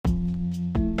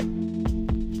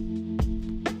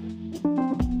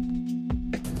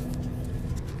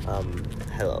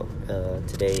Hello.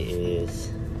 Today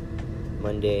is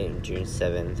Monday, June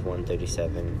 7th,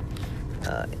 1:37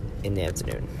 in the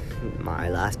afternoon. My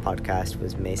last podcast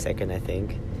was May 2nd, I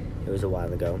think. It was a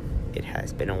while ago. It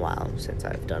has been a while since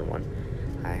I've done one.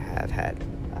 I've had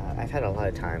a lot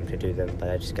of time to do them,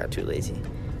 but I just got too lazy.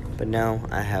 But now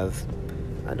I have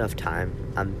enough time.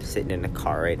 I'm sitting in a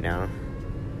car right now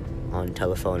on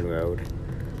Telephone Road,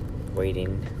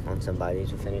 waiting on somebody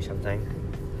to finish something.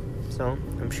 So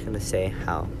I'm just gonna say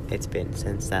how it's been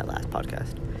since that last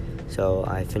podcast. So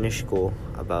I finished school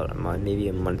about maybe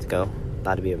a month ago.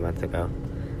 About to be a month ago.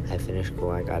 I finished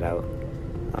school. I got out.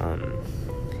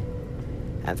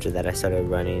 After that, I started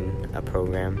running a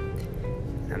program.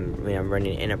 I'm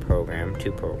running in a program,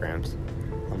 2 programs.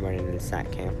 I'm running in SAT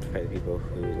camp for the people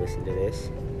who listen to this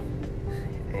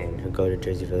and who go to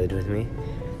Jersey Village with me.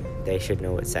 They should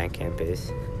know what SAT camp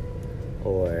is.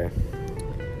 Or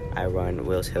I run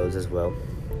Wills Hills as well.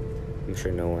 I'm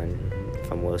sure no one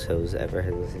from Wills Hills ever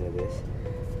has listened to this.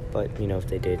 But, if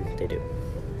they did, they do.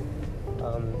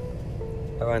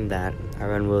 I run that. I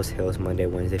run Wills Hills Monday,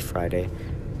 Wednesday, Friday,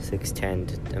 7:10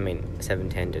 to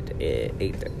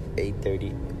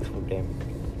 8:30. Oh, damn.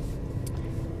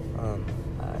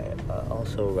 I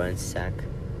also run SAC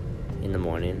in the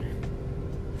morning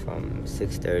from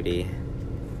 6:30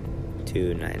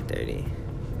 to 9:30.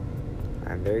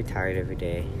 I'm very tired every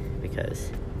day because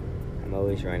I'm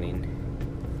always running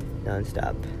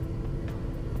non-stop.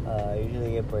 I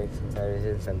usually get breaks on Saturdays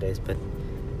and Sundays, but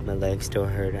my legs still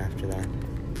hurt after that.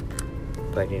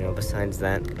 But, besides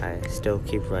that, I still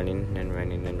keep running and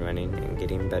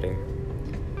getting better.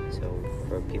 So,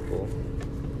 for people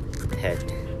that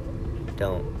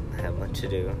don't have much to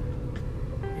do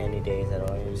any days at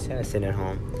all, you're just kind of sitting at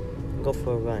home, go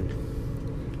for a run.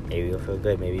 Maybe you'll feel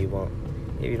good, maybe you won't.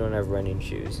 Maybe you don't have running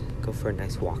shoes. Go for a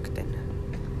nice walk then.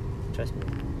 Trust me,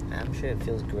 I'm sure it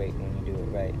feels great when you do it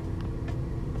right.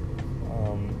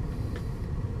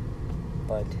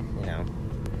 But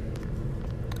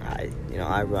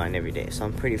I run every day, so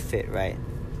I'm pretty fit, right?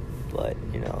 But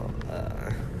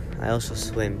I also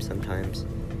swim sometimes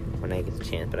when I get the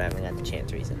chance, but I haven't got the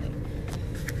chance recently.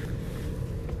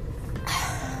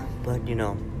 But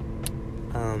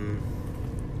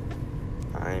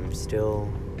I'm still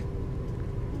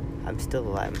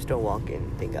alive. I'm still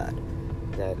walking. Thank God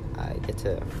that I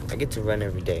get to run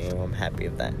every day, and I'm happy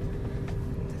of that.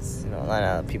 A lot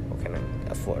of people can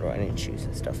afford running shoes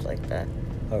and stuff like that,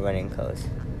 or running clothes.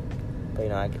 But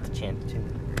I get the chance to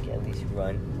at least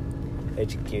run,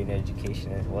 get an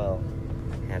education as well,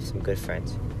 and have some good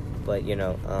friends. But I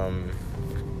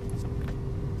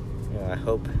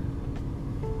hope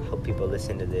people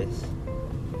listen to this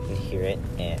and hear it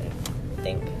and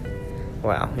think,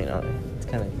 wow, it's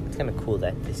kind of cool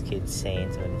that this kid's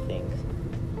saying so many things.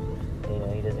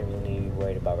 He doesn't really be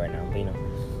worried about right now. But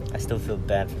I still feel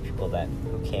bad for people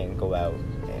who can't go out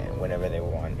and whenever they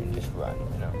want and just run.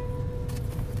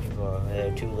 People that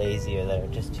are too lazy or that are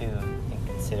just too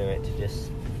inconsiderate to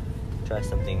just try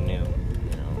something new.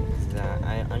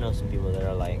 I know some people that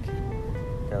are like,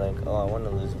 oh, I want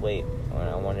to lose weight, or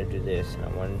I want to do this, and I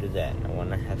want to do that, and I want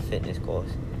to have fitness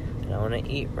goals, and I want to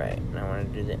eat right, and I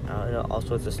want to do that, all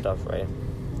sorts of stuff, right?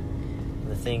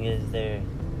 The thing is, they're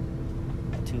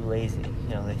too lazy.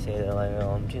 They say they're like,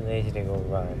 oh, I'm too lazy to go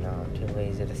run. No, I'm too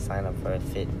lazy to sign up for a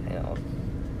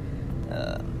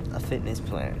fitness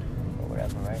plan or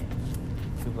whatever, right?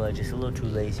 People are just a little too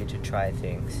lazy to try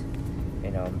things.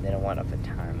 They don't want to put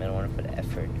time. They don't want to put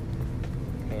effort.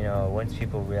 Once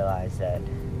people realize that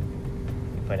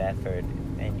you put effort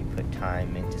and you put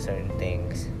time into certain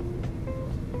things,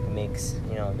 it makes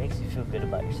you feel good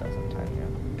about yourself sometimes.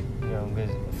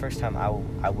 Because the first time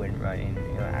I went running,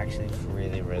 actually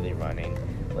really, really running,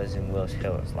 was in Wills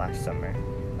Hills last summer.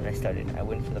 When I started, I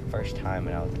went for the first time,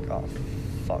 and I was like, oh,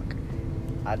 fuck,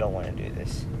 I don't want to do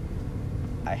this.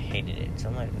 I hated it. So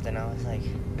then I was like,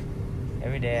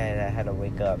 every day I had to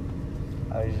wake up,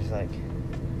 I was just like,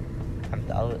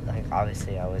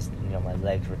 obviously I was, my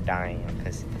legs were dying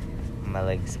because my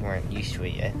legs weren't used to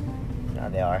it yet. Now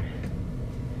they are.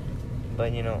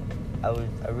 But, I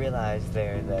realized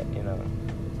there that,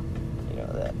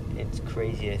 that it's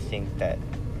crazy to think that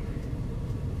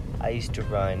I used to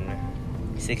run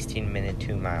 16-minute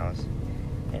 2 miles,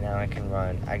 and now I can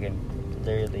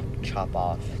literally chop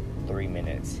off 3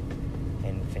 minutes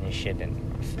and finish it in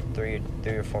 3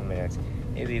 or 4 minutes,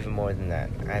 maybe even more than that.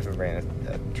 I haven't ran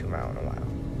a 2 mile in a while.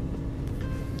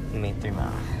 3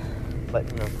 miles. But,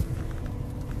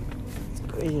 it's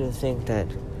crazy to think that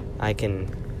I can,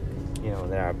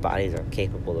 that our bodies are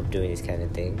capable of doing these kind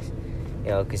of things.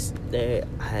 Because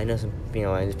I know some, there's a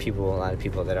lot of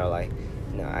people that are like,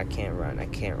 no, I can't run,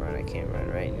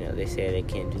 right? You know, they say they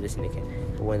can't do this and they can't.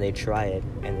 But when they try it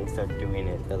and they start doing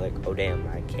it, they're like, oh damn,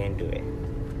 I can do it.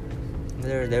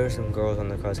 There were some girls on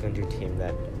the cross country team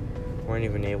that weren't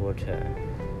even able to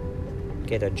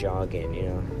get a jog in, you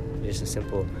know, just a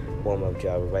simple warm-up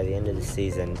jog. But by the end of the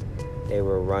season, they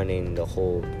were running the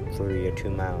whole 3 or 2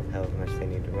 miles, however much they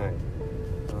need to run.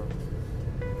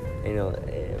 You know,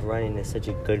 running is such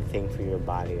a good thing for your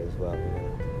body as well, you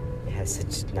know. It has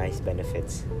such nice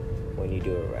benefits when you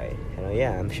do it right. And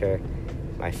yeah, I'm sure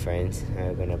my friends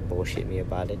are gonna bullshit me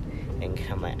about it and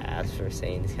get on my ass for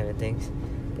saying these kind of things.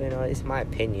 But, you know, it's my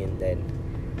opinion that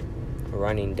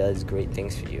running does great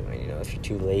things for you. And, you know, if you're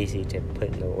too lazy to put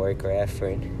in the work or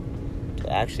effort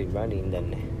to actually running,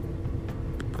 then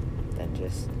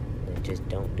just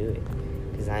don't do it.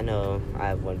 Because I know I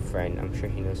have one friend, I'm sure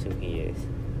he knows who he is.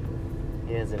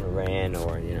 He hasn't ran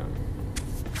or, you know,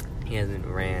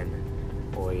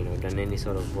 done any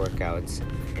sort of workouts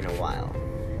in a while.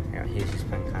 You know, he's just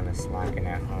been kind of slacking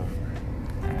at home.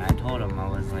 And I told him, I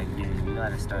was like, dude, you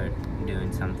gotta start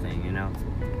doing something, you know?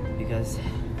 Because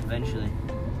eventually,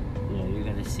 you know, you're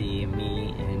gonna see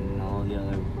me and all the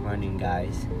other running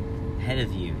guys ahead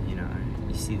of you, you know?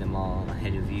 You see them all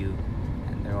ahead of you,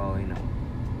 and they're all, you know,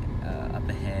 up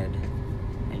ahead,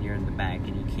 and you're in the back,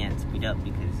 and you can't speed up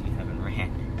because you haven't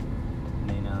ran.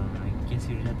 And, you know, I guess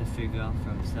he would have to figure out for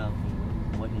himself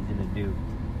what he's gonna do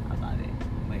about it.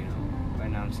 But, you know, right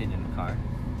now I'm sitting in the car,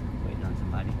 waiting on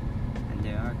somebody, and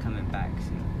they are coming back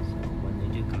soon. So when they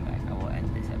do come back, I will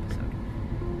end this episode.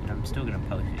 And I'm still gonna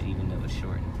post it, even though it's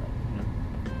short. But, you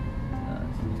know,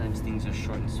 sometimes things are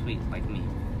short and sweet, like me.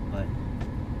 But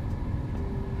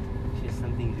it's just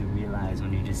something to realize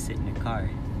when you just sit in the car.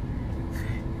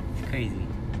 It's crazy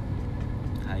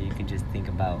how you can just think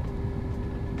about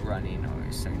running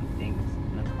or certain things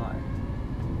in the car.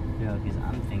 You know, because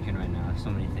I'm thinking right now of so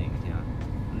many things, you know.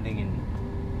 I'm thinking,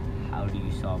 how do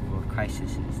you solve world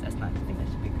crises? That's not the thing I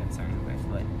should be concerned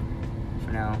with. But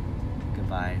for now,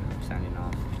 goodbye. I'm signing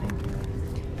off. Thank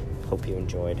you. Hope you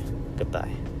enjoyed.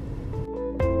 Goodbye.